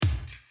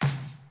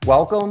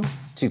Welcome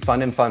to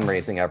Fun and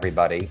Fundraising,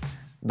 everybody,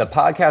 the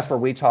podcast where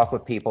we talk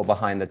with people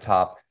behind the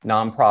top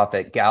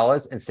nonprofit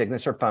galas and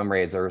signature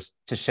fundraisers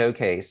to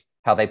showcase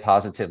how they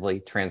positively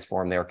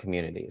transform their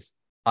communities.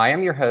 I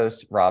am your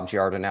host, Rob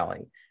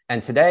Giardinelli,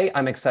 and today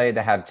I'm excited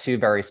to have two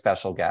very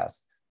special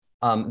guests.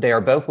 They are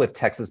both with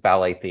Texas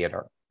Ballet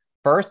Theater.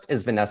 First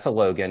is Vanessa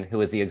Logan,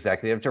 who is the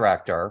executive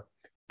director,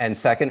 and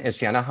second is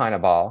Janna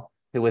Hinebaugh,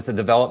 who is the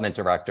development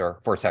director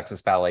for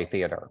Texas Ballet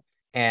Theater.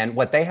 And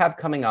what they have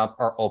coming up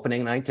are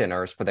opening night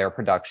dinners for their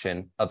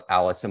production of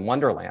Alice in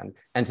Wonderland.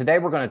 And today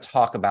we're going to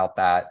talk about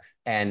that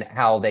and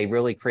how they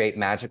really create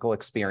magical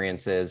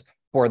experiences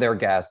for their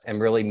guests and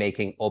really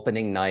making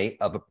opening night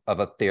of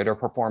a theater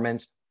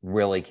performance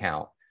really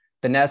count.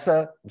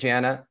 Vanessa,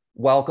 Janna,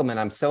 welcome. And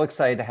I'm so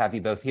excited to have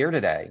you both here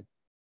today.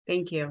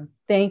 Thank you.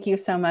 Thank you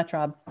so much,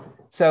 Rob.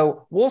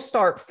 So we'll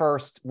start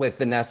first with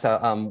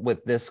Vanessa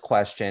with this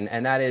question,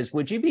 and that is,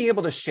 would you be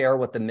able to share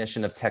what the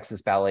mission of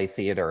Texas Ballet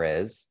Theater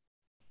is?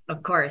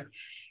 Of course.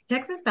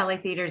 Texas Ballet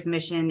Theater's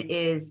mission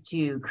is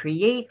to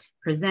create,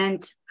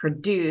 present,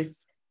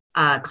 produce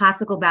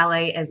classical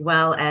ballet as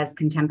well as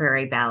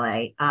contemporary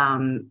ballet.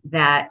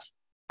 That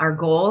our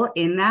goal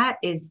in that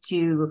is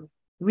to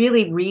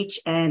really reach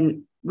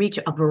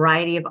a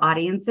variety of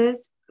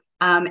audiences.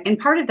 And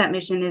part of that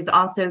mission is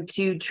also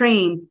to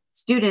train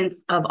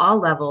students of all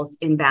levels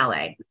in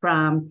ballet,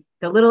 from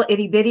the little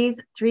itty bitties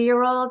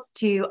 3-year-olds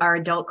to our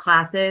adult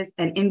classes.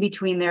 And in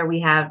between there, we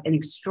have an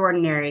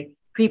extraordinary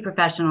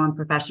pre-professional and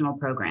professional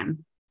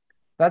program.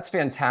 That's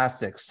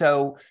fantastic.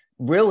 So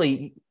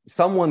really,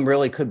 someone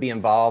really could be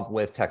involved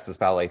with Texas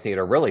Ballet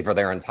Theater really for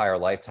their entire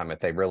lifetime if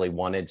they really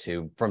wanted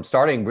to, from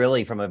starting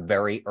really from a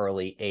very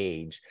early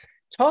age.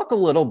 Talk a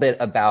little bit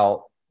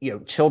about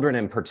children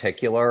in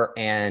particular,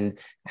 and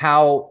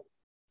how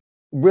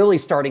really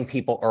starting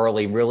people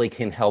early really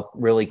can help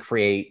really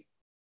create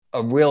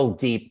a real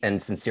deep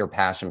and sincere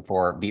passion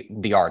for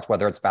the arts,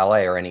 whether it's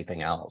ballet or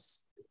anything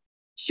else.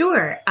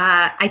 Sure.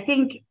 I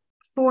think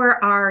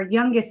for our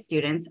youngest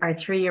students, our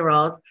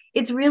 3-year-olds,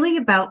 it's really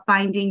about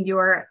finding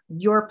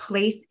your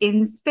place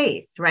in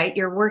space, right?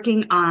 You're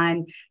working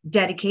on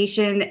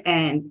dedication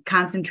and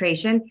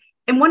concentration.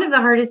 And one of the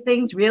hardest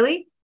things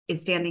really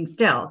is standing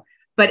still.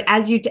 But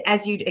as you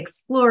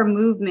explore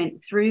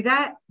movement through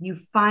that, you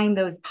find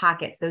those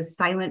pockets, those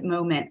silent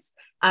moments.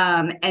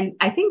 And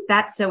I think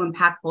that's so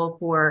impactful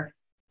for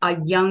a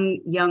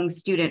young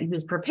student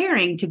who's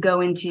preparing to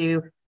go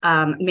into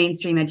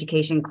mainstream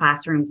education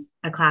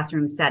a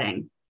classroom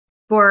setting.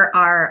 For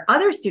our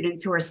other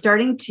students who are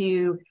starting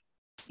to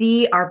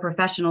see our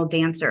professional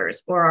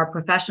dancers or our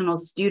professional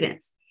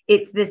students,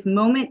 it's this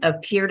moment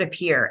of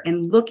peer-to-peer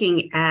and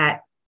looking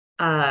at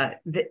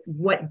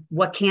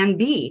what can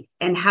be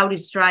and how to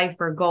strive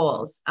for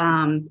goals.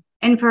 And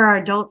for our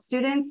adult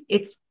students,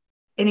 it's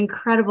an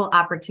incredible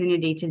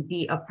opportunity to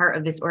be a part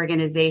of this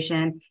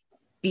organization,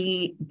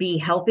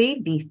 be healthy,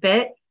 be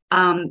fit,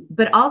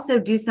 but also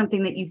do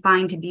something that you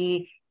find to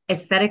be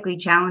aesthetically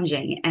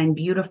challenging and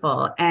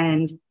beautiful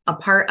and a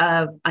part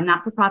of a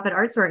not-for-profit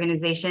arts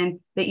organization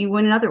that you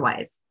wouldn't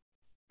otherwise.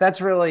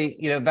 That's really,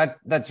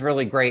 that's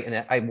really great.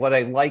 And what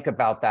I like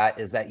about that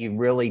is that you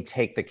really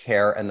take the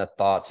care and the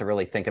thought to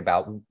really think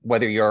about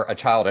whether you're a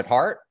child at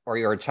heart or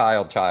you're a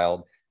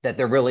child, that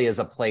there really is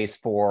a place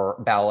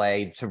for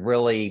ballet to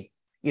really,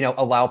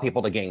 allow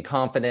people to gain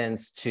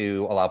confidence,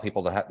 to allow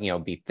people to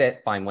be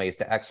fit, find ways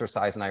to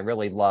exercise. And I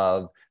really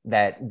love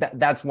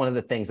that's one of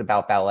the things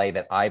about ballet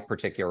that I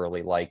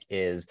particularly like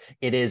is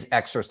it is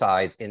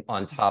exercise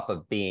on top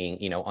of being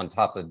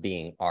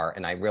art.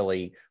 And I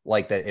really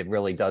like that it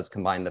really does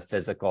combine the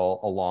physical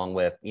along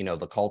with,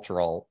 the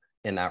cultural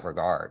in that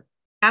regard.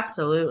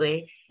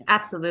 Absolutely.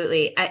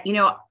 Absolutely. I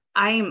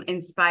am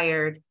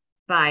inspired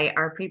by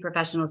our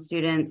pre-professional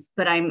students,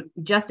 but I'm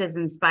just as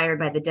inspired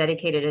by the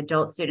dedicated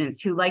adult students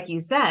who, like you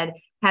said,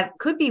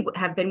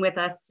 have been with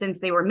us since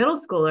they were middle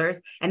schoolers,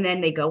 and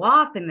then they go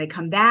off and they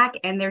come back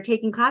and they're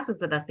taking classes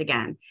with us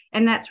again.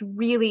 And that's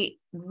really,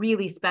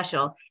 really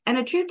special and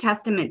a true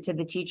testament to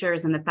the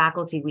teachers and the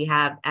faculty we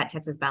have at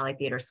Texas Ballet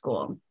Theater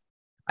School.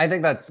 I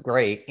think that's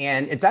great.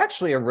 And it's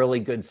actually a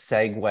really good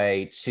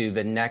segue to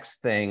the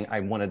next thing I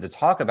wanted to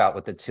talk about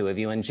with the two of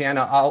you. And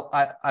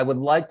Janna, I would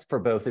like for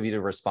both of you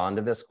to respond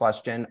to this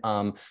question,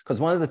 because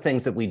one of the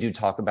things that we do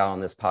talk about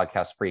on this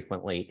podcast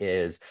frequently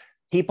is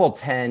people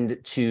tend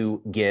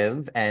to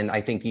give, and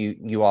I think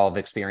you all have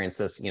experienced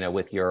this,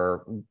 with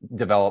your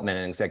development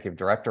and executive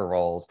director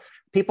roles.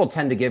 People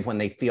tend to give when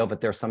they feel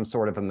that there's some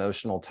sort of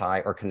emotional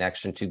tie or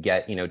connection to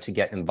get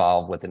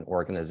involved with an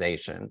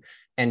organization.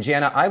 And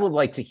Janna, I would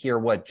like to hear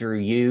what drew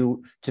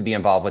you to be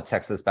involved with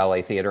Texas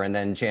Ballet Theater. And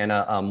then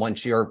Janna,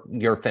 once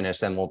you're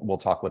finished, then we'll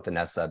talk with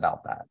Vanessa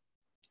about that.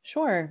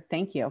 Sure,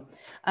 thank you.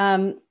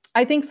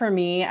 I think for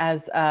me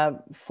as a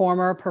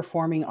former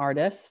performing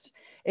artist,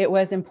 it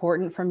was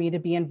important for me to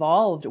be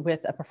involved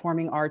with a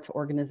performing arts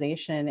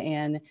organization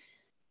and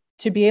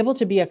to be able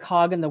to be a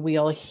cog in the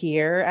wheel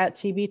here at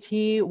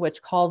TBT,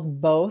 which calls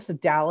both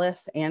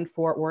Dallas and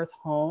Fort Worth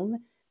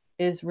home,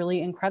 is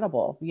really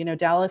incredible.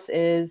 Dallas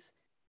is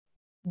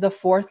the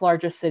fourth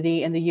largest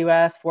city in the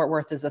US. Fort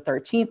Worth is the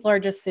 13th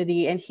largest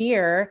city. And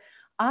here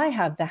I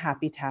have the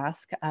happy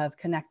task of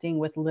connecting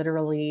with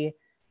literally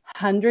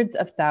hundreds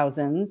of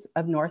thousands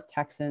of North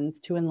Texans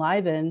to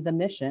enliven the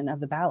mission of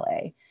the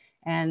ballet.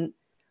 And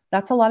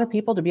that's a lot of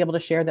people to be able to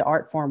share the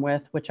art form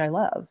with, which I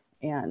love.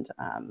 And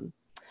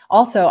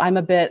also, I'm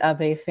a bit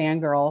of a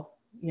fangirl,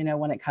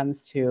 when it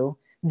comes to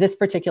this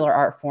particular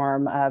art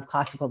form of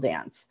classical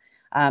dance.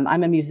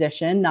 I'm a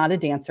musician, not a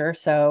dancer,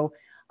 so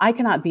I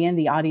cannot be in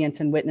the audience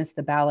and witness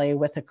the ballet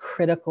with a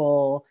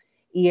critical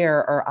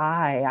ear or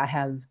eye. I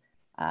have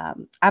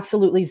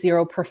absolutely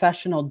zero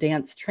professional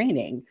dance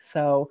training.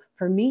 So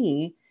for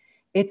me,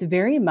 it's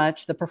very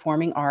much the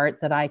performing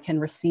art that I can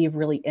receive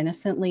really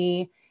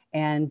innocently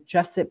and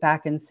just sit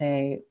back and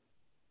say,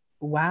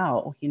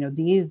 wow,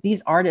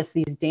 these artists,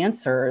 these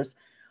dancers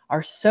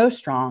are so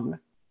strong,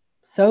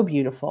 so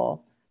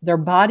beautiful. Their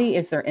body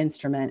is their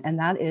instrument, and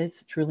that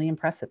is truly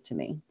impressive to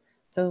me.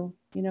 So,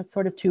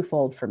 sort of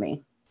twofold for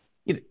me.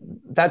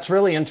 That's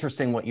really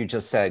interesting what you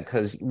just said,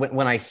 because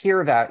when I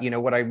hear that,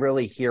 what I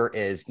really hear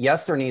is,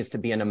 yes, there needs to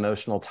be an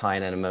emotional tie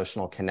and an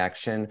emotional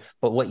connection.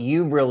 But what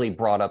you really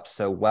brought up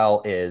so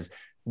well is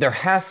there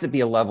has to be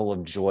a level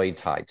of joy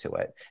tied to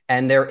it.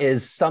 And there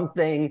is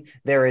something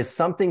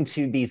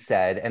to be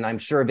said. And I'm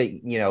sure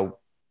that,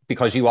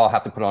 because you all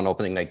have to put on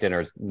opening night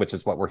dinners, which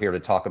is what we're here to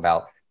talk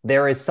about,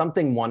 there is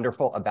something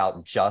wonderful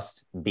about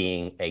just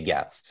being a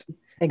guest.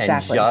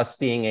 Exactly. And just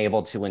being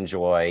able to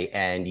enjoy,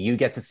 and you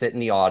get to sit in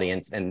the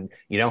audience and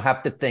you don't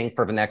have to think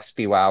for the next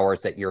few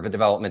hours that you're the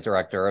development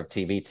director of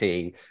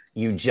TBT.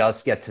 You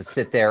just get to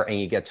sit there and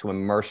you get to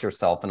immerse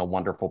yourself in a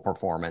wonderful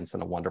performance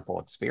and a wonderful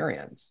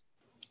experience.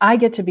 I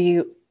get to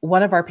be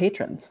one of our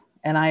patrons,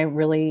 and I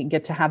really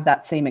get to have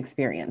that same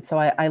experience. So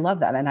I love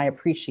that, and I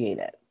appreciate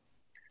it.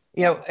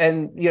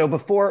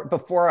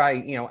 Before I,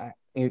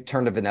 you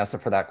turn to Vanessa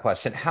for that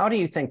question, how do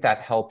you think that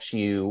helps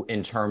you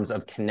in terms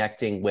of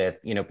connecting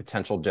with,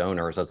 potential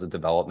donors as a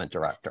development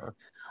director?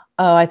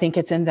 Oh, I think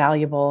it's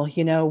invaluable.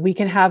 We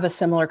can have a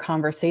similar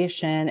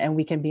conversation and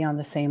we can be on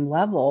the same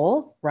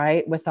level,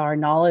 right? With our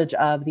knowledge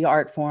of the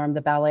art form,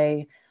 the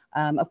ballet.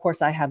 Of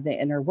course, I have the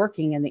inner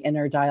working and the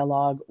inner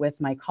dialogue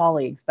with my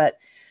colleagues, but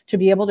to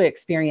be able to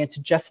experience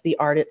just the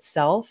art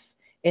itself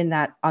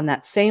on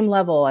that same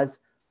level as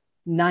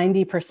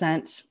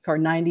 90% or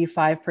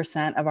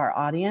 95% of our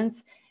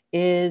audience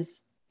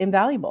is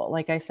invaluable.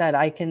 Like I said,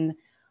 I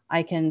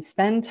can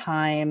spend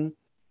time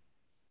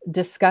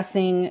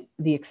discussing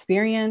the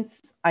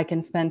experience. I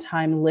can spend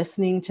time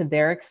listening to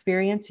their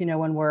experience,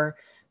 when we're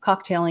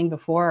cocktailing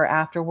before or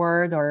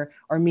afterward or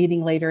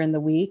meeting later in the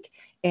week.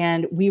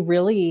 And we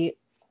really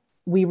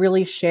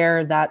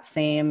share that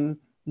same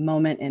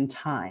moment in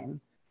time.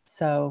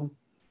 So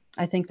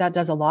I think that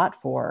does a lot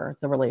for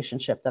the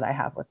relationship that I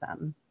have with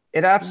them.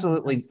 It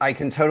absolutely, I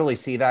can totally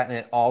see that. And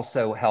it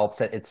also helps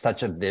that it's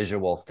such a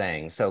visual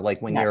thing. So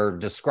like when you're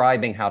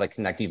describing how to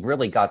connect, you've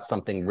really got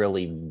something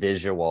really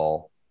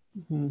visual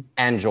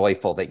and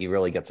joyful that you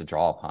really get to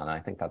draw upon. I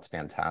think that's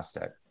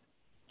fantastic.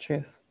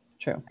 True.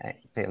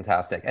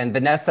 Fantastic. And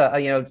Vanessa,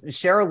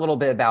 share a little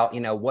bit about,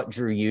 what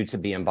drew you to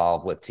be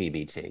involved with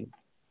TBT.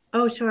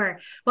 Oh, sure.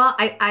 Well,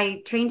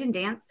 I trained in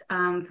dance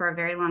for a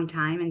very long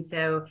time. And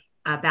so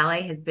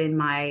ballet has been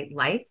my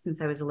life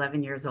since I was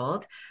 11 years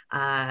old.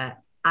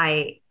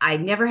 I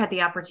never had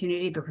the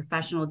opportunity to be a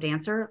professional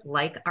dancer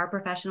like our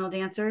professional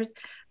dancers,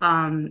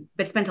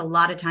 but spent a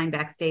lot of time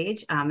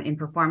backstage in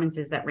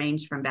performances that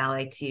ranged from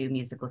ballet to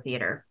musical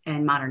theater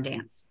and modern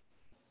dance.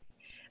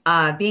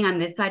 Being on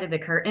this side of the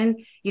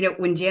curtain,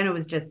 when Janna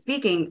was just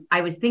speaking,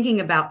 I was thinking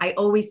about, I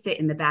always sit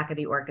in the back of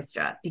the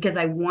orchestra because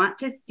I want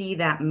to see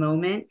that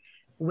moment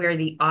where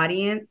the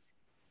audience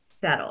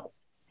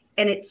settles.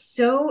 And it's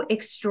so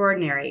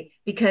extraordinary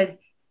because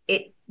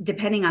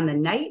depending on the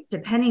night,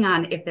 depending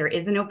on if there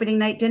is an opening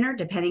night dinner,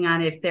 depending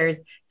on if there's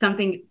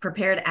something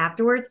prepared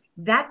afterwards,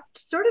 that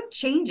sort of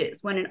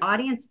changes when an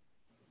audience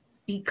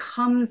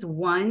becomes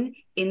one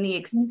in the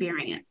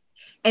experience.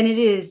 And it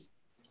is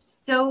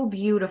so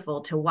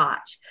beautiful to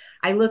watch.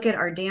 I look at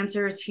our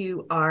dancers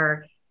who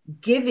are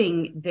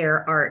giving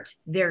their art,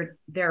 their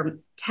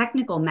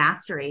technical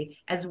mastery,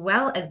 as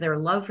well as their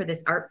love for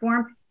this art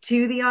form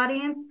to the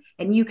audience.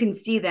 And you can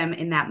see them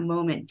in that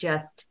moment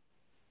just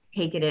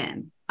take it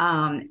in.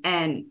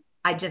 And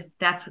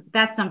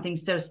that's something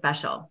so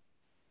special.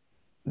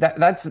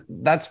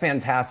 That's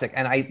fantastic.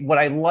 And what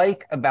I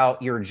like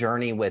about your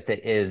journey with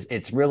it is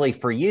it's really,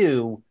 for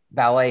you,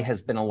 ballet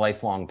has been a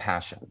lifelong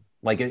passion.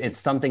 Like it's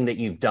something that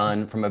you've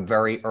done from a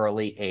very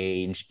early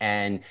age,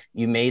 and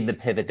you made the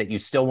pivot that you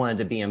still wanted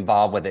to be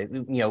involved with it,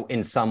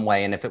 in some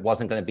way. And if it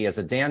wasn't going to be as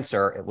a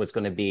dancer, it was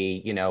going to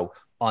be,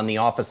 on the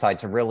office side,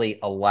 to really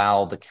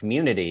allow the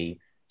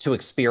community to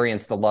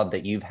experience the love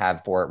that you've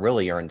had for it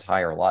really your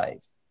entire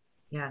life.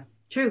 Yeah,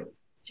 true.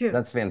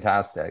 That's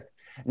fantastic.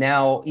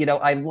 Now,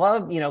 I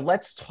love,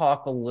 let's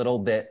talk a little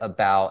bit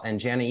about, and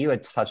Janna, you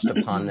had touched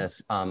upon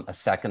this a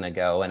second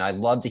ago, and I'd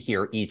love to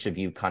hear each of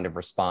you kind of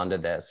respond to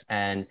this.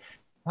 And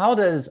how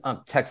does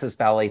Texas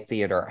Ballet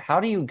Theater, how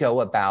do you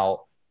go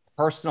about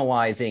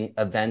personalizing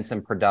events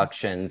and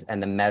productions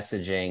and the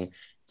messaging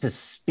to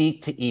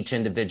speak to each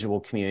individual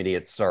community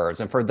it serves.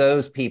 And for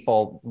those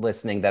people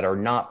listening that are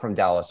not from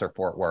Dallas or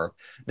Fort Worth,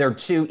 they're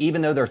two,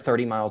 even though they're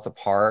 30 miles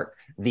apart,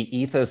 the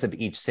ethos of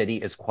each city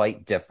is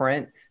quite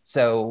different.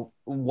 So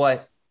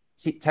what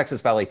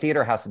Texas Ballet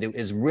Theater has to do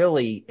is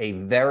really a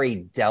very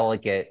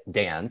delicate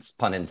dance,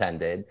 pun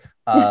intended,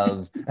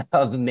 of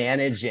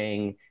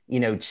managing,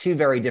 two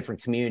very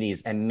different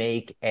communities and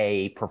make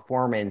a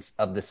performance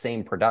of the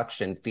same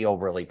production feel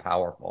really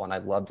powerful. And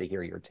I'd love to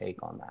hear your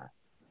take on that.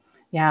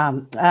 Yeah.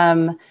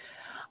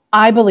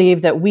 I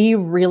believe that we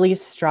really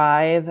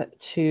strive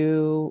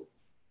to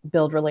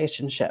build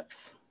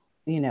relationships,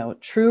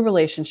 true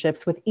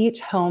relationships with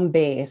each home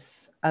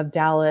base of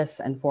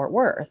Dallas and Fort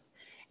Worth,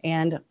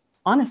 and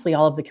honestly,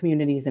 all of the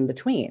communities in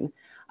between,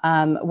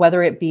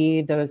 whether it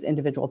be those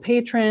individual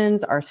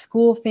patrons, our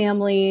school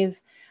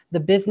families, the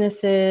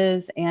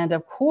businesses, and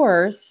of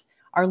course,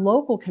 our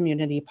local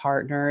community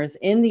partners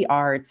in the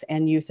arts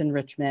and youth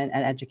enrichment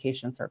and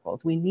education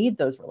circles. We need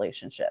those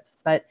relationships,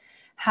 but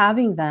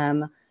having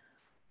them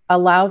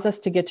allows us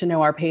to get to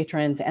know our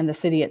patrons and the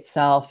city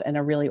itself in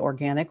a really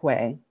organic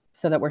way,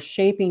 so that we're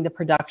shaping the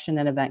production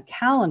and event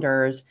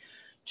calendars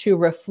to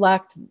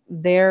reflect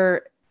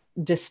their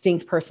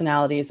distinct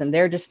personalities and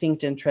their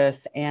distinct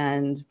interests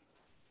and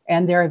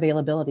their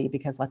availability.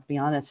 Because let's be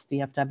honest,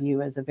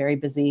 DFW is a very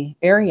busy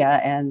area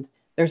and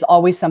there's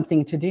always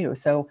something to do.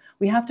 So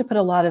we have to put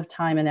a lot of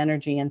time and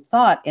energy and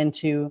thought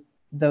into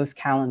those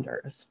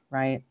calendars,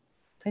 right?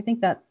 So I think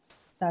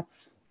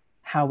that's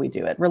how we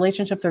do it.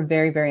 Relationships are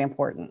very, very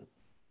important.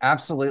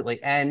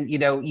 Absolutely. And,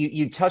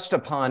 you touched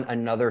upon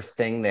another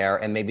thing there,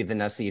 and maybe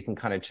Vanessa, you can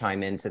kind of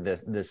chime into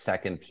this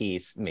second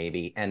piece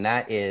maybe. And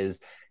that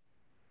is,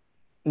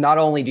 not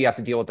only do you have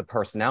to deal with the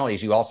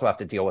personalities, you also have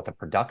to deal with the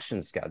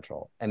production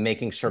schedule and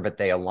making sure that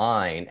they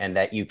align and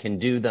that you can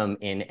do them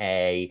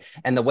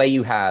and the way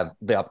you have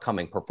the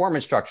upcoming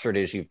performance structured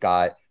is you've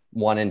got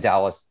one in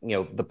Dallas,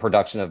 the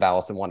production of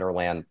Alice in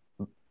Wonderland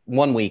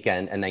one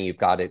weekend, and then you've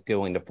got it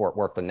going to Fort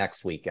Worth the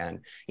next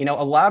weekend.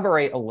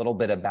 Elaborate a little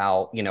bit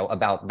about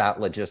that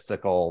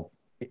logistical,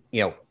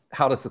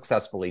 how to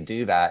successfully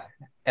do that,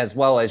 as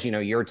well as,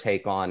 your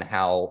take on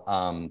how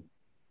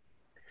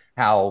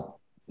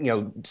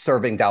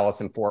serving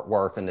Dallas and Fort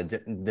Worth and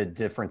the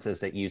differences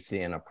that you see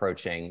in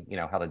approaching,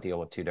 how to deal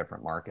with two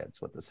different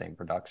markets with the same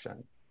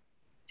production.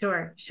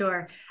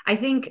 Sure. I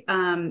think,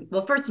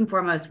 well, first and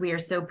foremost, we are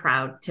so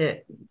proud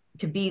to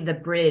be the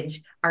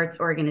bridge arts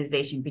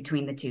organization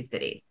between the two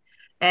cities.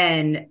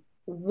 And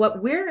what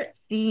we're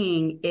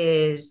seeing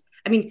is,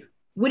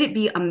 would it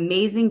be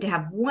amazing to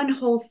have one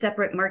whole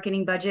separate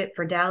marketing budget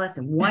for Dallas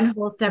and one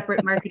whole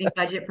separate marketing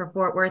budget for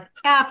Fort Worth?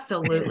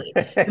 Absolutely.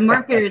 The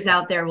marketers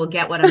out there will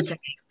get what I'm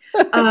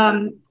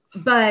saying.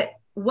 But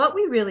what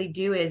we really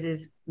do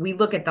is we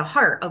look at the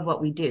heart of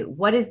what we do.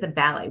 What is the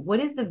ballet?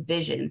 What is the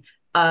vision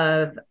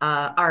of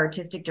our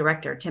artistic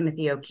director,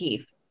 Timothy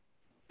O'Keefe?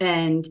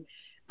 And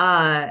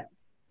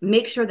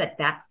make sure that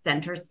that's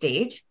center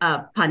stage,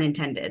 pun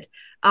intended.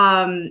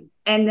 And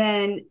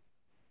then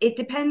it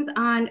depends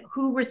on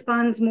who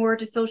responds more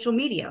to social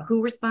media,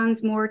 who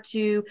responds more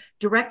to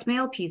direct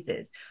mail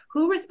pieces,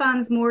 who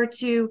responds more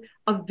to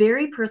a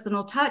very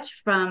personal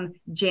touch from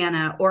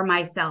Janna or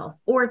myself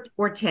or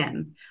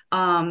Tim.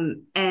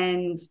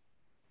 And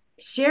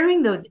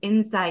sharing those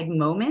inside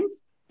moments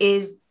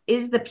is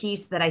the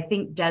piece that I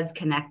think does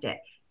connect it.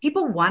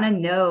 People want to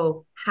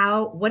know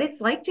what it's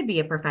like to be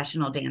a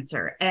professional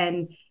dancer,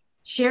 and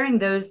sharing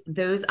those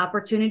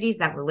opportunities,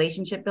 that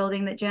relationship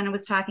building that Janna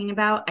was talking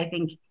about, I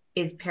think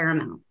is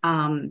paramount.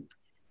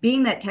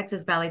 Being that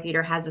Texas Ballet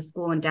Theater has a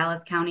school in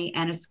Dallas County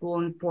and a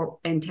school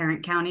in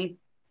Tarrant County,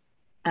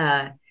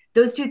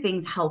 those two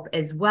things help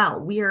as well.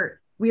 We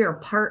are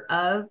part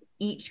of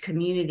each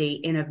community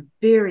in a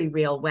very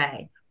real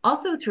way.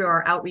 Also through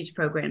our outreach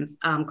programs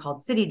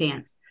called City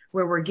Dance,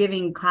 where we're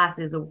giving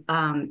classes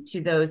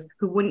to those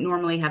who wouldn't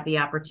normally have the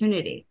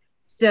opportunity.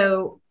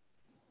 So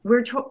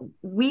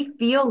we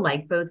feel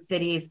like both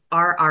cities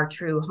are our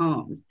true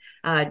homes.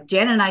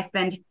 Janna and I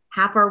spend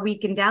half our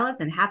week in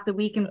Dallas and half the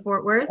week in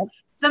Fort Worth.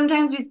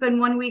 Sometimes we spend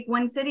 1 week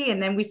one city and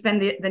then we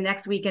spend the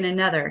next week in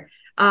another.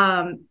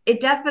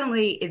 It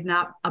definitely is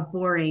not a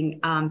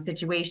boring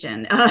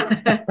situation.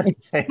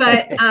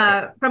 But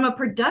from a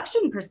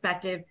production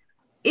perspective,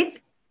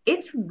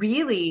 it's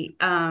really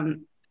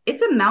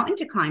it's a mountain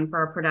to climb for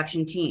our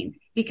production team,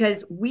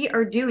 because we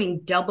are doing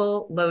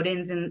double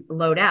load-ins and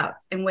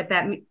load-outs. And what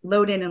that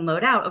load-in and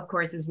load-out, of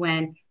course, is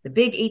when the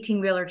big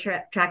 18-wheeler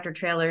tractor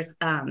trailers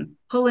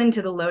pull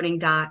into the loading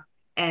dock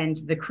and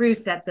the crew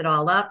sets it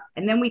all up.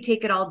 And then we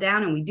take it all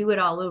down and we do it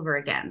all over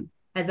again,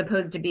 as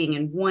opposed to being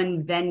in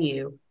one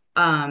venue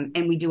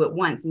and we do it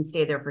once and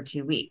stay there for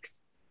 2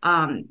 weeks.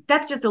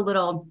 That's just a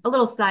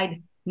little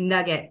side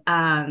nugget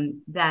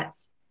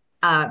that's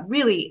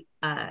really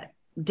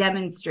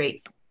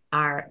demonstrates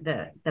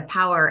the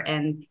power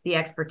and the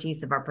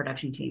expertise of our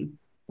production team.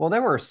 Well,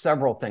 there were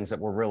several things that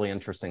were really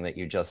interesting that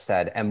you just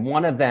said. And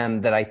one of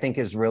them that I think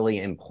is really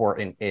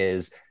important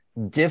is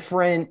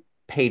different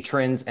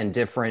patrons and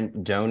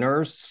different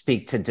donors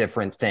speak to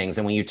different things.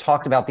 And when you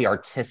talked about the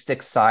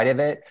artistic side of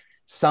it,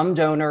 some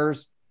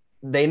donors,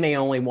 they may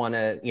only want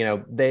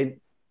to,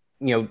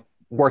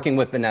 working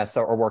with Vanessa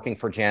or working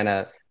for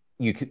Janna,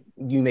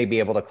 you may be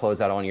able to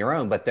close out on your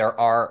own, but there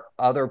are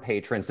other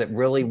patrons that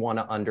really want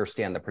to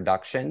understand the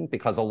production,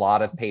 because a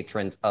lot of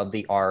patrons of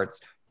the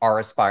arts are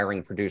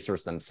aspiring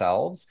producers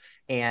themselves,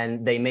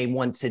 and they may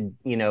want to,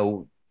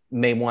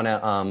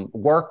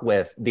 work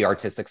with the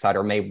artistic side,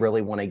 or may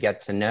really want to get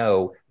to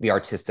know the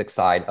artistic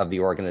side of the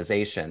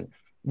organization.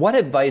 What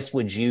advice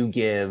would you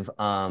give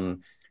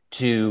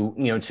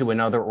to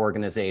another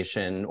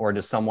organization, or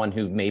to someone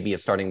who maybe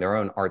is starting their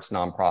own arts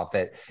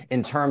nonprofit,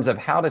 in terms of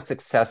how to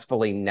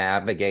successfully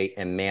navigate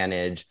and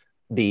manage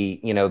the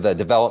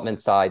development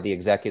side, the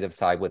executive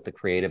side, with the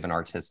creative and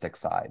artistic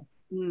side?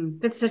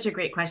 That's such a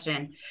great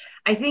question.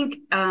 I think,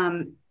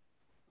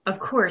 of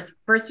course,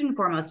 first and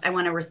foremost, I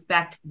want to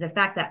respect the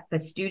fact that the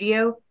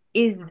studio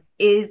is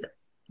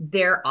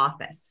their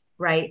office,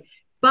 right?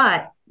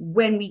 But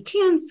when we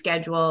can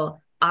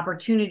schedule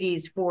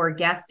opportunities for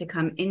guests to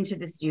come into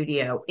the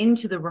studio,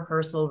 into the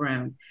rehearsal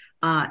room,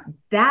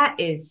 that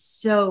is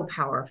so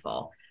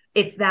powerful.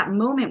 It's that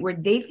moment where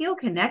they feel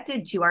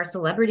connected to our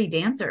celebrity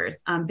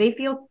dancers.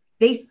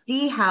 They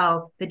see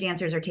how the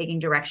dancers are taking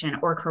direction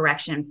or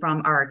correction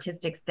from our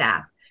artistic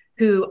staff,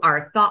 who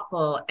are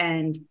thoughtful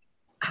and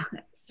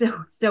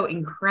so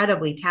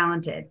incredibly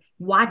talented.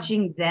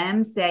 Watching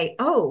them say,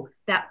 "Oh,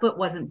 that foot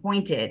wasn't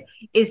pointed,"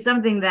 is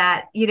something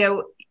that,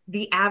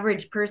 the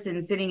average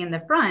person sitting in the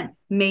front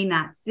may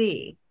not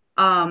see.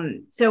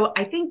 So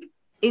I think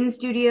in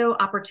studio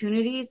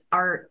opportunities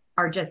are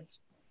just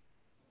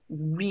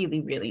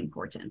really, really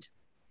important.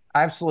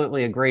 I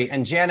absolutely agree.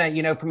 And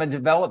Janna, from a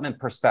development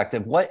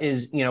perspective, what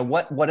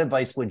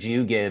advice would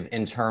you give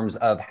in terms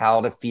of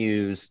how to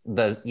fuse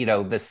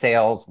the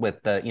sales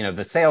with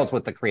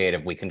the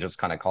creative, we can just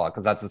kind of call it,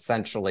 because that's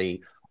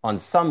essentially on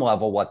some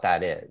level what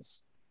that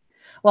is.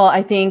 Well,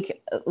 I think,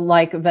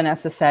 like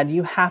Vanessa said,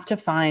 you have to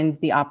find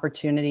the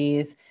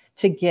opportunities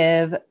to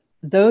give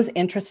those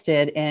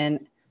interested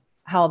in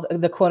how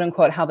the quote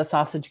unquote, how the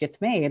sausage gets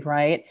made,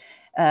 right?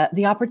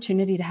 The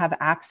opportunity to have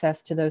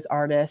access to those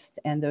artists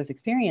and those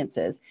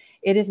experiences.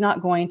 It is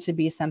not going to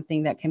be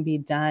something that can be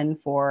done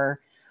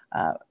for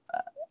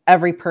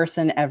every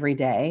person every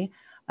day,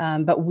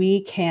 but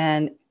we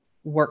can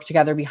work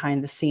together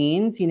behind the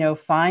scenes,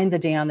 find the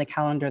day on the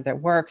calendar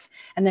that works,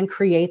 and then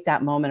create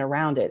that moment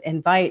around it.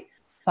 Invite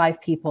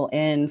 5 people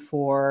in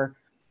for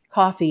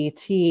coffee,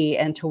 tea,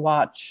 and to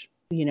watch,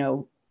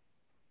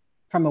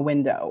 from a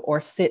window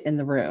or sit in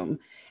the room.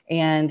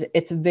 And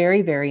it's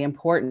very, very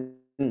important.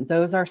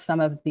 Those are some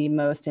of the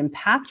most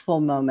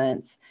impactful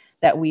moments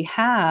that we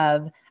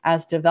have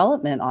as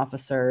development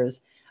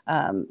officers,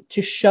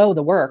 to show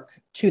the work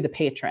to the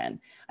patron.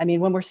 I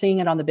mean, when we're seeing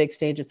it on the big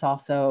stage, it's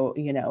also,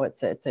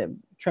 it's a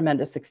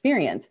tremendous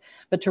experience,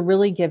 but to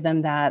really give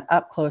them that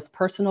up close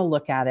personal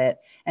look at it,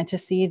 and to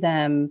see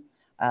them,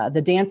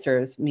 the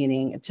dancers,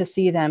 meaning to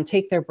see them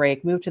take their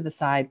break, move to the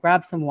side,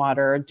 grab some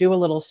water, do a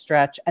little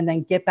stretch, and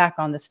then get back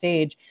on the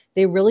stage.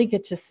 They really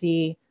get to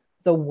see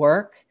the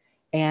work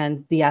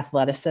and the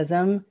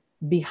athleticism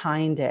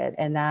behind it.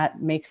 And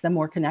that makes them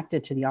more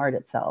connected to the art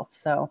itself.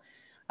 So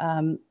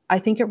I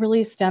think it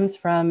really stems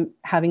from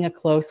having a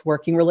close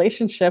working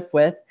relationship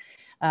with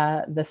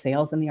the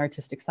sales and the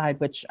artistic side,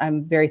 which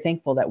I'm very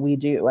thankful that we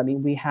do. I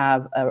mean, we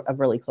have a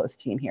really close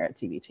team here at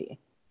TBT.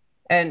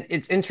 And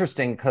it's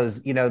interesting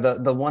because,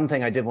 the one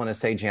thing I did want to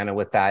say, Janna,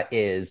 with that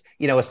is,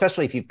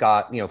 especially if you've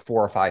got, 4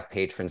 or 5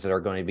 patrons that are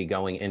going to be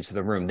going into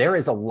the room, there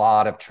is a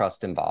lot of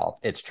trust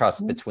involved. It's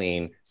trust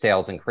between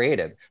sales and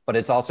creative, but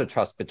it's also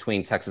trust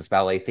between Texas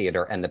Ballet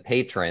Theater and the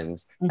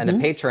patrons. And the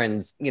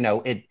patrons,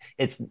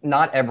 it's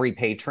not every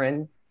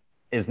patron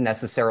is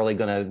necessarily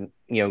going to,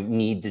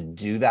 need to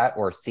do that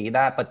or see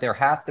that, but there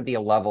has to be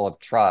a level of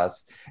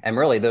trust. And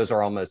really, those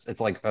are it's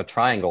like a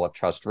triangle of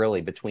trust,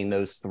 really, between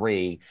those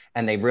 3.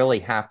 And they really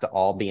have to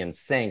all be in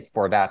sync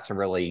for that to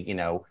really,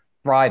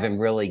 thrive and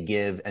really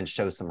give and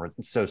show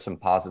some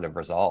positive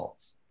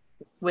results.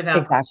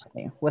 Without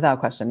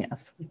question,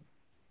 yes.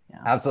 Yeah.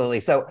 Absolutely.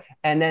 So,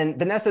 and then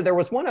Vanessa, there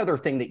was one other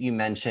thing that you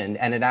mentioned,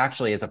 and it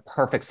actually is a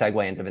perfect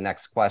segue into the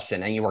next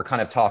question. And you were kind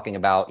of talking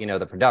about,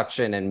 the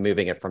production and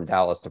moving it from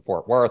Dallas to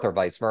Fort Worth or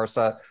vice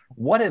versa.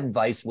 What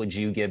advice would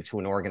you give to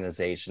an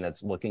organization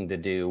that's looking to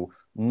do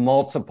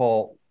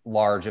multiple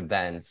large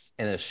events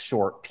in a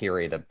short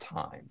period of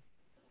time?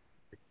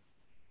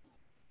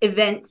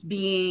 Events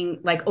being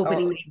like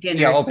opening night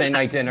dinners. Yeah, opening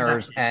night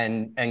dinners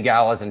and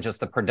galas, and just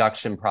the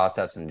production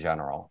process in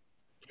general.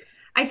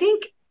 I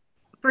think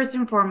first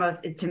and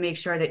foremost is to make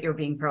sure that you're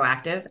being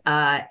proactive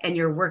and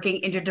you're working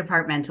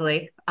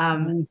interdepartmentally.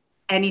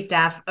 Any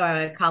staff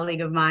colleague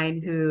of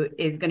mine who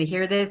is going to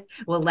hear this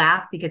will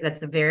laugh, because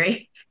that's a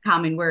very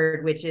common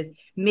word, which is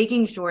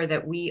making sure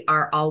that we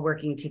are all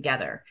working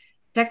together.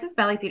 Texas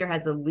Ballet Theater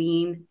has a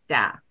lean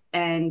staff,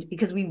 and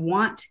because we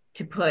want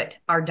to put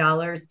our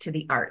dollars to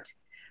the art.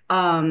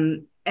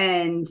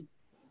 And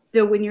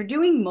so when you're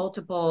doing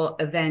multiple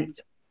events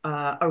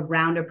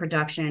around a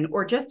production,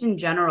 or just in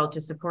general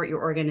to support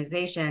your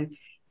organization,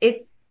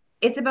 it's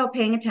about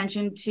paying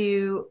attention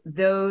to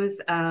those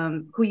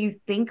who you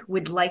think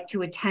would like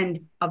to attend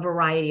a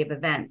variety of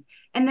events,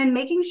 and then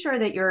making sure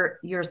that you're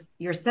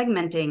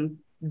segmenting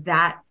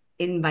that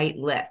invite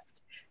list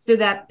so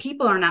that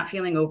people are not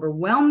feeling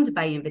overwhelmed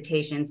by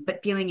invitations,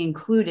 but feeling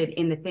included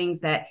in the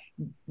things that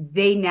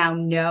they now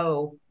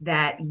know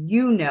that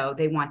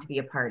they want to be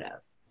a part of.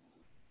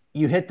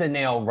 You hit the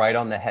nail right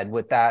on the head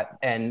with that.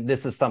 And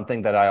this is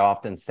something that I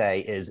often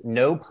say is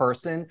no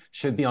person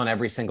should be on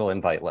every single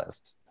invite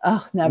list.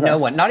 Oh, never. No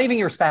one, not even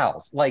your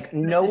spouse. Like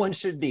no one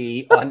should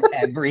be on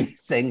every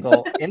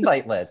single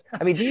invite list.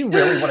 I mean, do you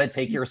really want to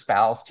take your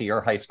spouse to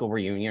your high school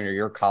reunion or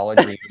your college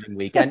reunion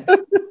weekend?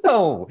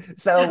 No.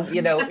 So,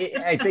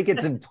 I think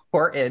it's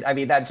important. I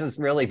mean, that just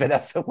really,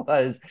 Vanessa,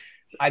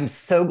 I'm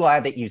so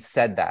glad that you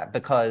said that,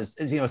 because,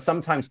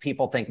 sometimes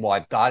people think,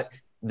 well,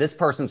 this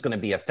person's going to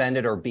be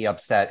offended or be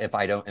upset if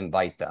I don't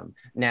invite them.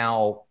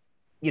 Now,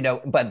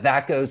 but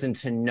that goes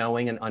into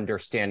knowing and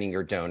understanding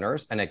your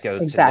donors, and it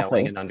goes to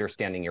knowing and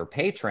understanding your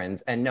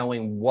patrons and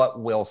knowing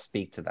what will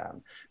speak to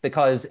them,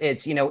 because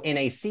it's, in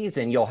a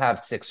season, you'll have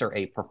 6 or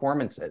 8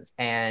 performances.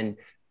 And,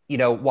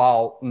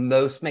 while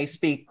most may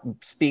speak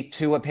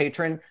to a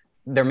patron,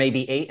 there may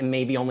be 8 and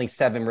maybe only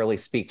 7 really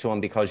speak to them,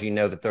 because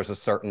that there's a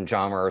certain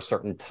genre or a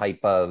certain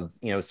type of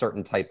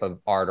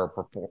art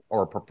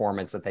or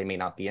performance that they may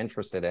not be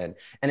interested in.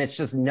 And it's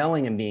just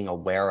knowing and being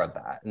aware of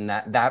that. And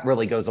that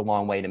really goes a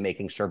long way to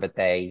making sure that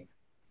they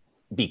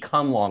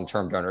become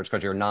long-term donors,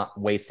 because you're not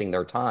wasting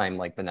their time,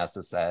 like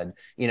Vanessa said,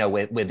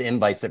 with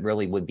invites that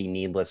really would be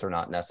needless or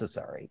not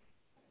necessary.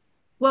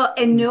 Well,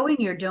 and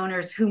knowing your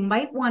donors who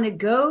might want to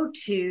go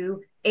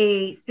to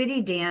a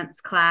city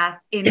dance class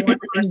in one of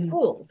our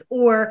schools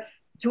or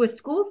to a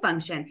school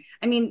function.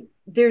 I mean,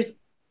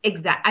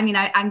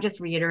 I'm just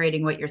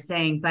reiterating what you're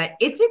saying, but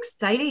it's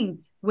exciting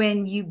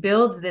when you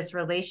build this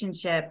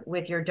relationship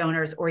with your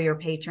donors or your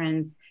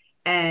patrons,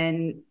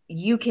 and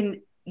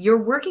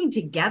you're working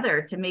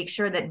together to make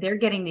sure that they're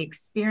getting the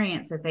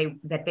experience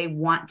that they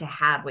want to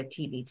have with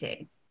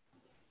TBT.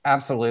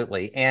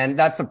 Absolutely. And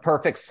that's a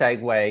perfect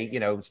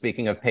segue,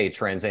 speaking of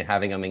patrons and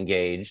having them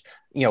engaged,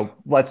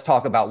 let's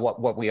talk about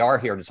what we are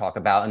here to talk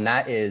about. And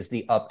that is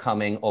the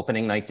upcoming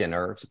opening night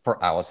dinner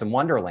for Alice in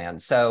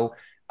Wonderland. So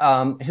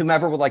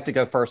whomever would like to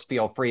go first,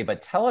 feel free,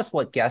 but tell us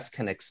what guests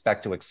can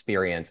expect to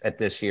experience at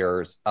this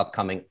year's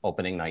upcoming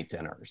opening night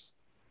dinners.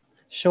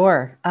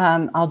 Sure.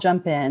 I'll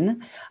jump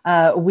in.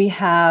 We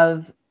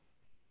have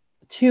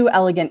 2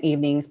 elegant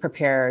evenings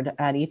prepared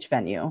at each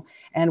venue.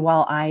 And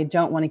while I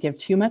don't want to give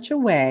too much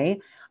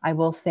away, I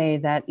will say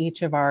that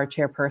each of our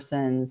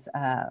chairpersons,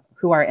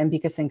 who are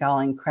Mbika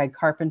Singal and Craig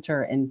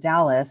Carpenter in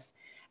Dallas,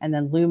 and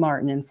then Lou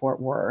Martin in Fort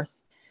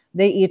Worth,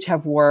 they each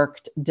have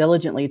worked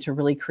diligently to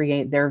really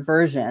create their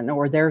version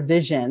or their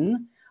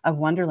vision of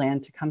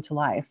Wonderland to come to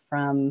life,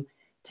 from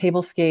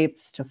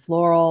tablescapes to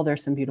floral.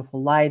 There's some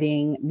beautiful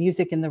lighting,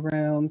 music in the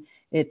room.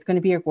 It's going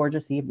to be a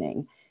gorgeous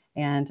evening.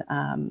 And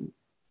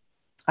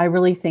I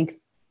really think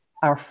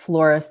our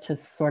florist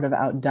has sort of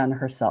outdone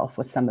herself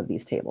with some of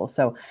these tables.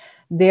 So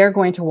they're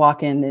going to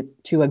walk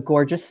into a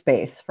gorgeous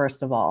space,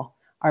 first of all.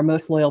 Our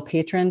most loyal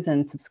patrons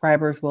and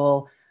subscribers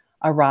will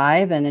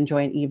arrive and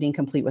enjoy an evening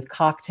complete with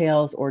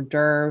cocktails, hors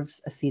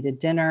d'oeuvres, a seated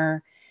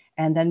dinner,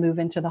 and then move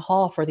into the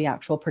hall for the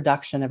actual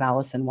production of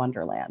Alice in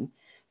Wonderland.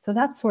 So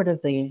that's sort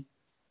of the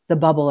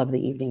bubble of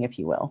the evening, if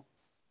you will.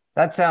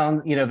 That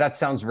sounds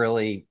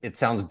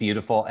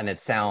beautiful, and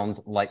it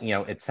sounds like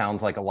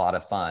a lot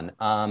of fun.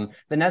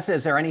 Vanessa,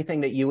 is there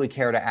anything that you would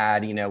care to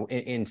add,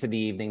 into the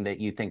evening that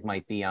you think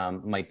might be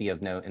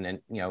of note,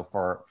 and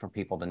for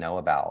people to know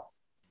about?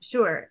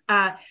 Sure.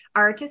 Our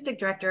artistic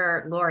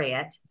director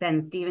laureate,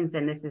 Ben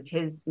Stevenson, this is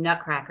his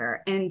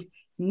Nutcracker, and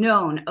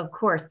known, of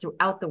course,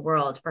 throughout the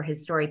world for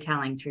his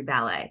storytelling through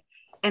ballet.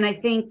 And I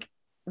think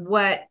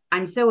what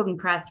I'm so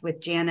impressed with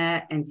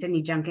Janna and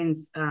Sydney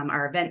Junkins,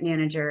 our event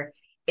manager,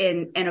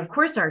 and of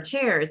course our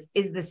chairs,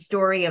 is the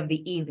story of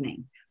the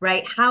evening,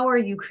 right? How are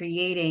you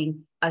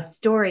creating a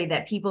story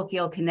that people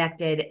feel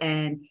connected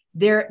and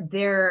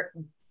they're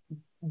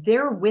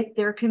with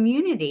their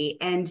community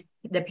and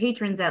the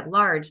patrons at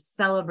large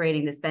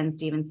celebrating this Ben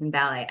Stevenson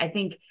ballet? I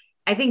think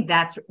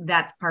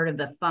that's part of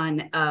the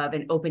fun of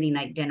an opening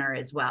night dinner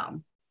as well.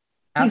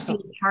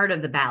 Absolutely. You feel part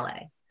of the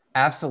ballet.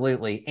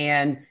 Absolutely.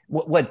 And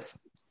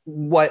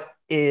what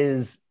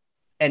is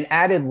an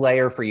added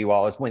layer for you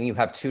all is when you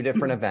have 2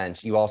 different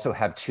events, you also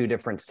have 2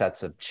 different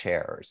sets of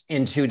chairs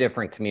in 2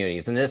 different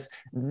communities. And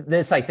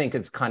this I think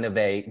it's kind of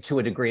to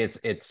a degree,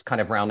 it's kind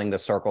of rounding the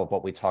circle of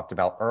what we talked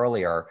about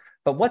earlier.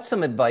 But what's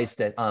some advice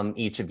that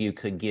each of you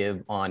could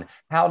give on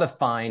how to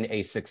find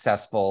a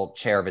successful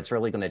chair that's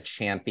really going to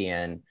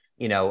champion,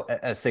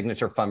 a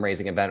signature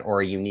fundraising event or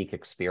a unique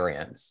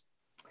experience?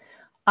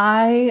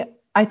 I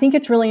think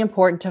it's really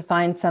important to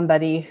find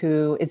somebody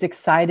who is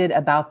excited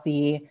about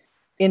the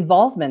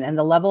involvement and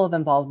the level of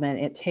involvement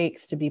it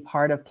takes to be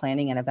part of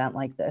planning an event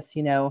like this.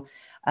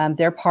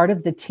 They're part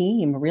of the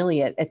team,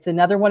 really. It's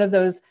another one of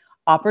those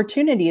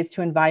opportunities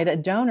to invite a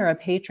donor, a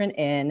patron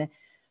in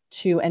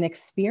to an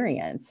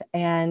experience.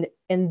 And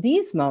in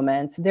these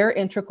moments, they're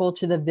integral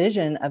to the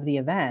vision of the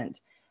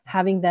event,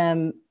 having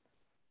them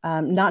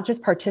not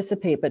just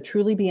participate, but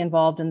truly be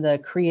involved in the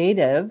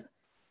creative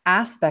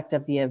aspect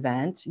of the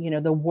event.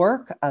 The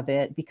work of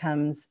it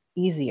becomes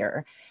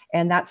easier.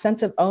 And that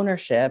sense of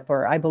ownership,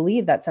 or I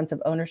believe that sense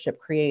of ownership,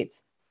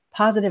 creates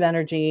positive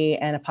energy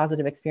and a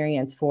positive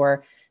experience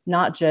for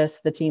not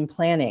just the team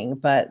planning,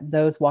 but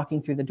those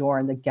walking through the door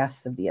and the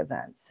guests of the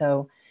event.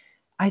 So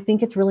I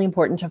think it's really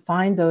important to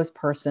find those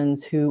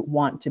persons who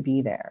want to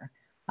be there,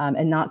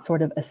 and not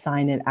sort of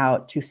assign it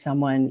out to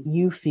someone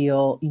you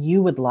feel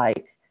you would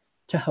like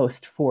to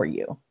host for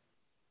you.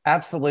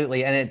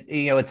 Absolutely. And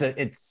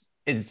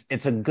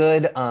it's a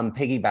good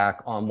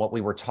piggyback on what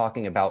we were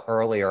talking about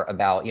earlier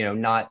about,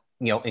 not,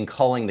 in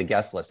calling the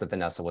guest list that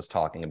Vanessa was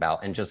talking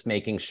about, and just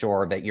making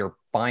sure that you're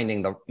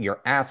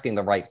asking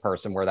the right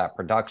person where that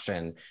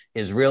production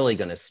is really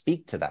going to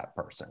speak to that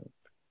person.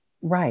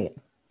 Right.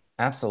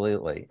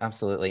 Absolutely.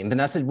 Absolutely. And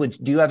Vanessa,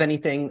 do you have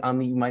anything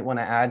you might want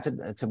to add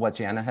to what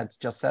Janna had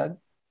just said?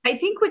 I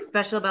think what's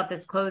special about the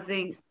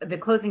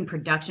closing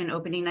production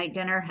opening night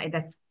dinner,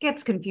 that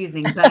gets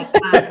confusing, but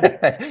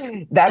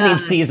that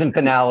means season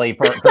finale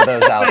for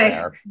those out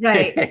there.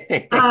 Right.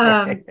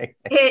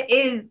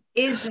 It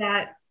is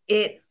that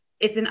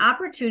it's an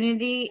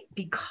opportunity,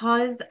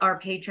 because our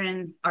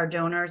patrons, our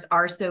donors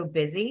are so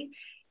busy.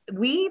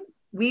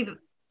 We've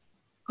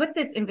put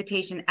this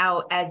invitation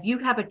out as you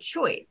have a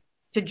choice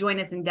to join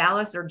us in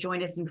Dallas or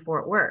join us in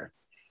Fort Worth.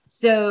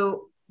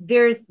 So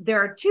there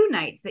are 2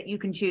 nights that you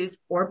can choose,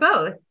 or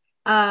both.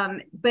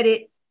 But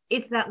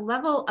it's that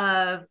level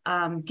of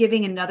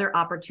giving another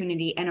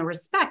opportunity and a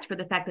respect for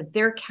the fact that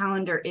their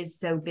calendar is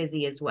so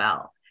busy as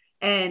well.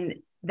 And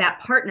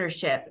that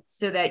partnership,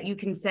 so that you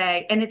can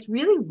say, and it's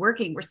really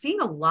working. We're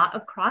seeing a lot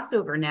of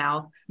crossover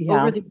now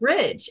over the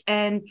bridge.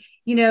 And,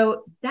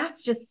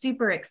 that's just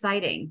super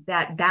exciting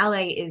that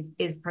Ballet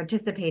is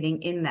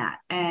participating in that.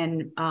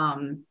 And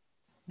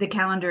the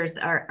calendars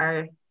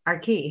are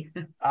key.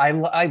 I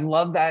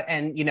love that.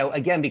 And,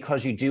 again,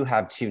 because you do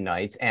have 2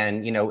 nights,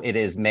 and,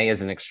 May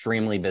is an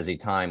extremely busy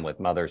time with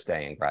Mother's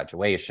Day and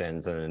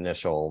graduations and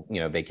initial,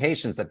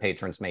 vacations that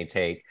patrons may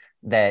take,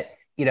 that,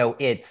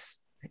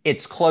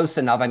 it's close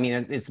enough. I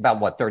mean, it's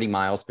about 30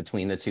 miles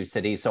between the 2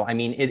 cities. So, I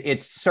mean,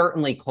 it's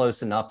certainly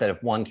close enough that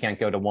if one can't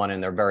go to one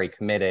and they're very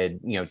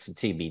committed, to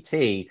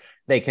TBT,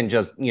 they can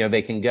just,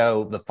 they can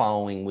go the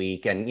following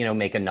week and,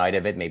 make a night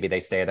of it. Maybe they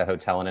stay at a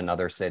hotel in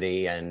another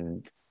city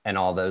and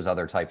all those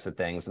other types of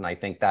things. And I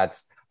think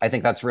that's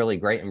really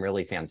great and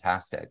really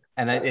fantastic.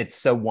 And it's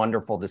so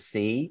wonderful to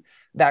see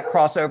that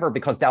crossover,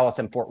 because Dallas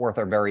and Fort Worth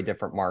are very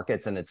different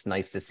markets. And it's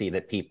nice to see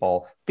that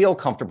people feel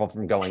comfortable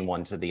from going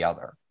one to the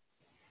other.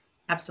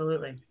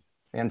 Absolutely.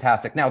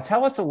 Fantastic. Now,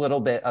 tell us a little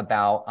bit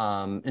about,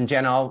 and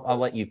Janna, I'll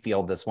let you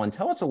field this one.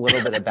 Tell us a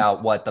little bit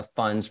about what the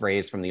funds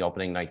raised from the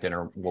opening night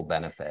dinner will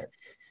benefit.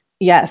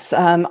 Yes,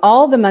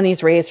 all the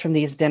monies raised from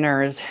these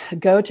dinners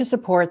go to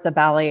support the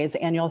Ballet's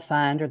annual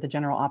fund, or the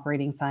general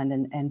operating fund.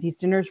 And these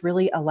dinners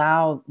really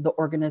allow the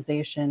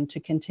organization to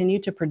continue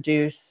to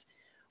produce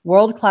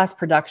world-class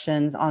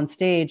productions on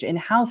stage in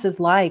houses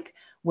like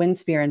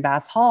Winspear and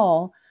Bass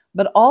Hall,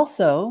 but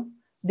also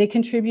they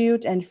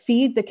contribute and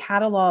feed the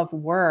catalog of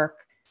work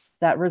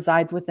that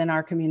resides within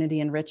our community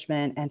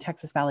enrichment and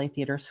Texas Ballet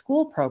Theater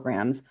school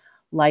programs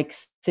like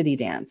City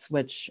Dance,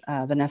 which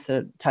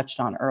Vanessa touched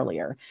on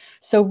earlier.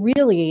 So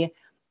really,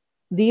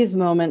 these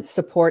moments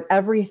support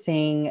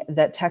everything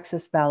that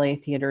Texas Ballet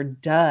Theater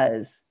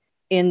does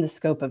in the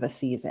scope of a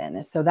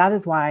season. So that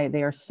is why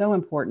they are so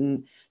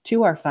important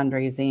to our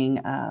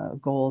fundraising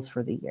goals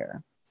for the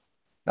year.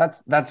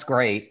 That's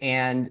great.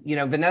 And,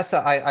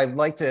 Vanessa, I'd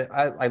like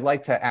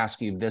to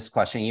ask you this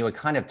question. You had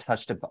kind of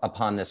touched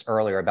upon this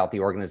earlier about the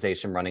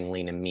organization running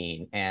lean and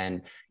mean.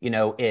 And,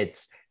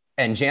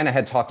 and Janna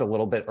had talked a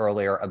little bit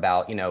earlier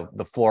about,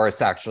 the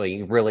florist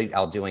actually really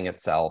outdoing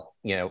itself,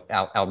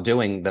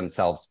 outdoing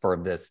themselves for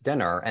this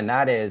dinner. And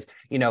that is,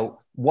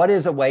 what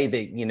is a way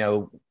that,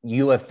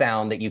 you have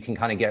found that you can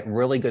kind of get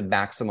really good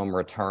maximum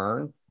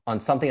return on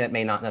something that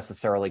may not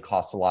necessarily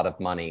cost a lot of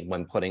money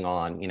when putting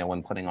on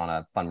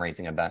a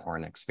fundraising event or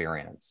an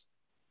experience?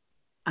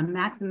 A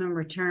maximum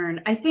return.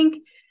 I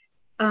think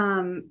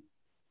the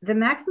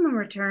maximum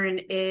return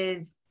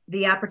is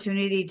the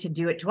opportunity to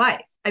do it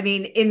twice. I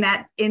mean, in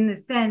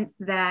the sense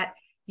that,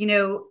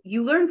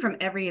 you learn from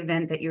every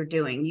event that you're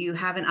doing. You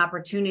have an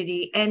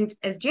opportunity. And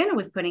as Janna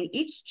was putting,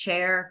 each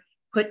chair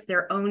puts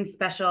their own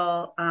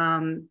special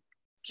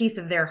piece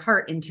of their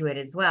heart into it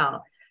as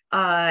well.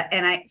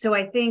 So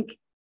I think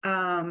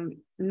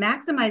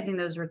maximizing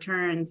those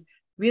returns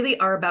really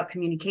are about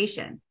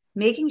communication,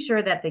 making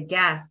sure that the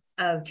guests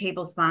of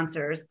table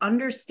sponsors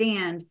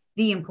understand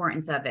the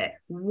importance of it,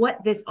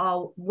 what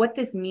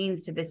this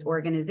means to this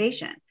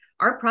organization.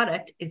 Our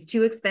product is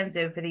too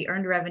expensive for the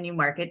earned revenue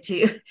market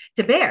to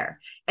bear.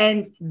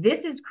 And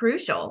this is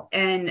crucial.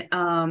 And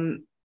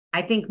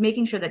I think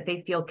making sure that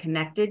they feel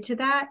connected to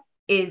that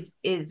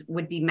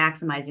would be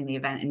maximizing the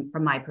event, and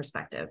from my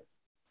perspective.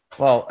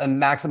 Well, and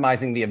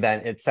maximizing the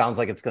event, it sounds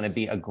like it's going to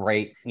be a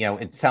great,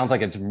 it sounds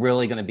like it's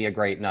really going to be a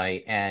great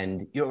night,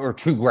 or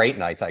two great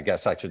nights, I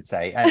guess I should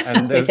say.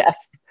 Yes.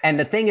 And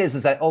the thing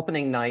is that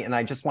opening night, and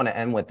I just want to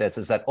end with this,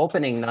 is that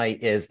opening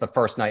night is the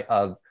first night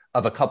of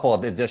a couple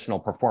of additional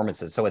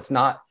performances. So it's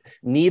not,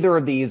 neither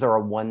of these are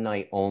a one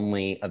night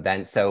only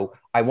event. So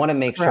I want to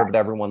make sure that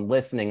everyone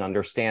listening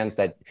understands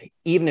that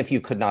even if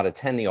you could not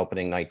attend the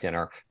opening night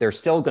dinner, there's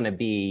still going to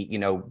be,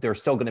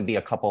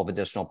 a couple of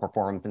additional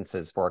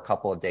performances for a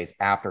couple of days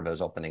after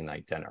those opening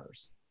night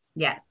dinners.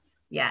 Yes.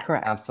 Yeah,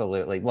 correct.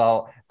 Absolutely.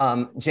 Well,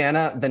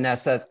 Janna,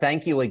 Vanessa,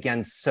 thank you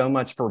again so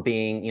much for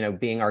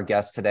being our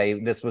guest today.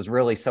 This was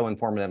really so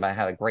informative. I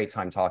had a great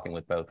time talking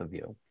with both of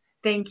you.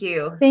 Thank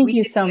you. Thank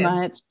you so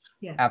much.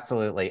 Yeah.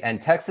 Absolutely. And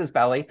Texas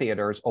Ballet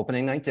Theater's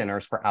opening night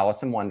dinners for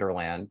Alice in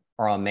Wonderland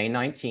are on May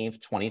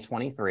 19th,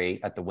 2023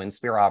 at the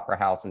Winsphere Opera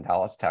House in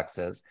Dallas,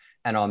 Texas,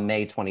 and on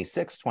May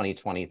 26th,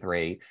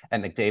 2023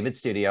 at McDavid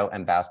Studio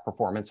and Bass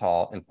Performance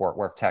Hall in Fort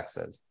Worth,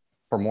 Texas.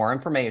 For more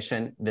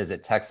information,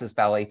 visit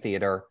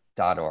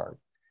texasballettheater.org.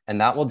 And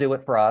that will do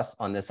it for us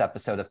on this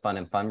episode of Fun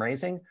and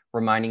Fundraising,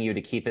 reminding you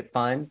to keep it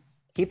fun,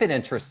 keep it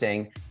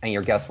interesting, and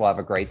your guests will have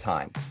a great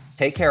time.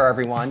 Take care,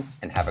 everyone,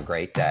 and have a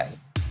great day.